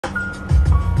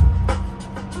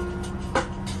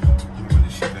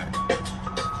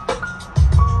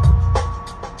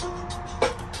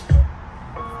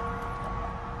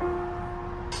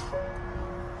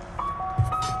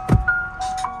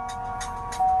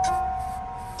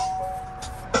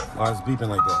Why is it beeping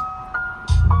like that?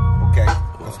 Okay,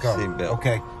 let's go.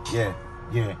 Okay, yeah.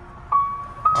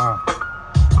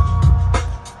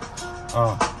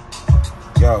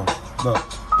 Yo, look.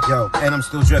 Yo, and I'm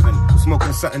still driven,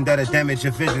 smoking something that'll damage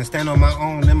your vision. Stand on my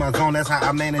own, in my zone, that's how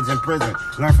I manage in prison.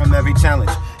 Learn from every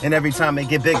challenge, and every time it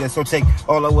get bigger. So take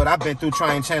all of what I've been through,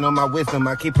 try and channel my wisdom.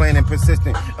 I keep playing and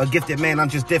persistent, a gifted man, I'm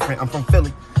just different. I'm from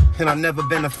Philly, and I've never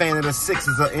been a fan of the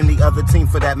Sixers or any other team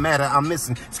for that matter. I'm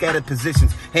missing scattered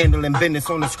positions, handling business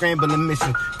on a scrambling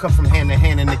mission. Come from hand to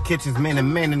hand in the kitchens, man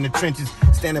and man in the trenches.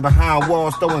 Standing behind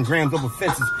walls, throwing grams over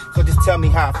fences. So just tell me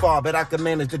how far, but I can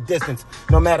manage the distance.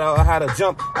 No matter how to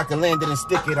jump, I can land it and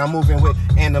stick it. I'm moving with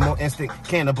animal instinct,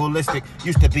 cannibalistic.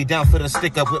 Used to be down for the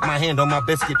stick up with my hand on my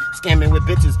biscuit. Scamming with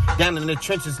bitches, down in the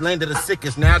trenches, landed the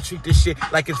sickest. Now I treat this shit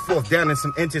like it's fourth down in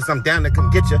some inches. I'm down to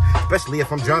come get ya, especially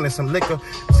if I'm drowning some liquor.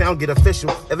 Sound get official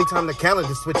every time the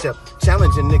calendar switch up.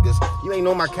 Challenging niggas, you ain't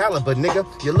know my caliber, nigga.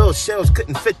 Your little shells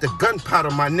couldn't fit the gunpowder,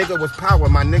 my nigga. Was power,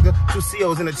 my nigga. 2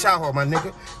 COs in the chow hall, my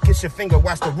nigga. Kiss your finger,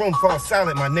 watch the room fall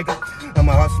silent, my nigga. I'm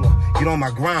a hustler, get on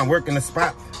my grind, working the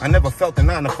spot. I never felt a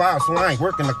 9 to 5, so I ain't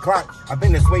working the clock. I've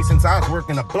been this way since I was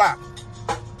working the block.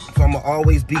 So I'ma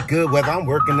always be good whether I'm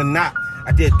working or not.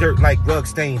 I did dirt like rug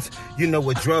stains. You know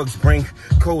what drugs bring.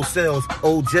 Cold cells,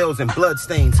 old gels, and blood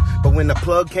stains. But when the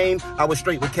plug came, I was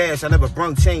straight with cash. I never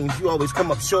brung change. You always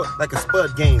come up short like a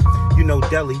spud game. You know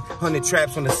deli, 100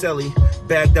 traps on the celly.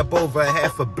 Bagged up over a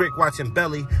half a brick watching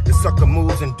belly. The sucker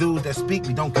moves and dudes that speak,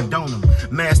 we don't condone them.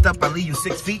 Masked up, I leave you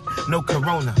 6 feet, no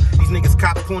corona. These niggas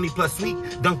cops 20 plus sweet,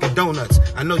 Dunkin' Donuts.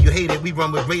 I know you hate it, we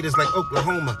run with Raiders like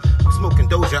Oklahoma. Smoking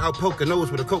Doja, I'll poke a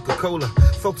nose with a Coca-Cola.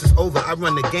 Folks, it's over, I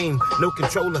run the game, no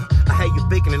controller. I had you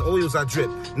baking in oils I drip,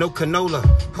 no canola.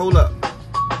 Hold up,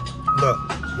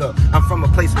 look, I'm from a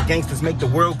place where gangsters make the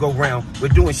world go round. We're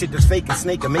doing shit that's fake and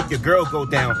snake and make your girl go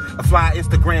down. A fly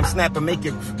Instagram snap and make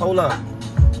it, hold up.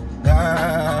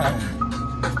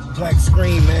 Black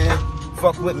screen, man.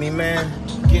 Fuck with me, man.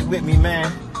 Get with me,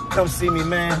 man. Come see me,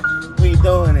 man. We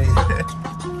doing it.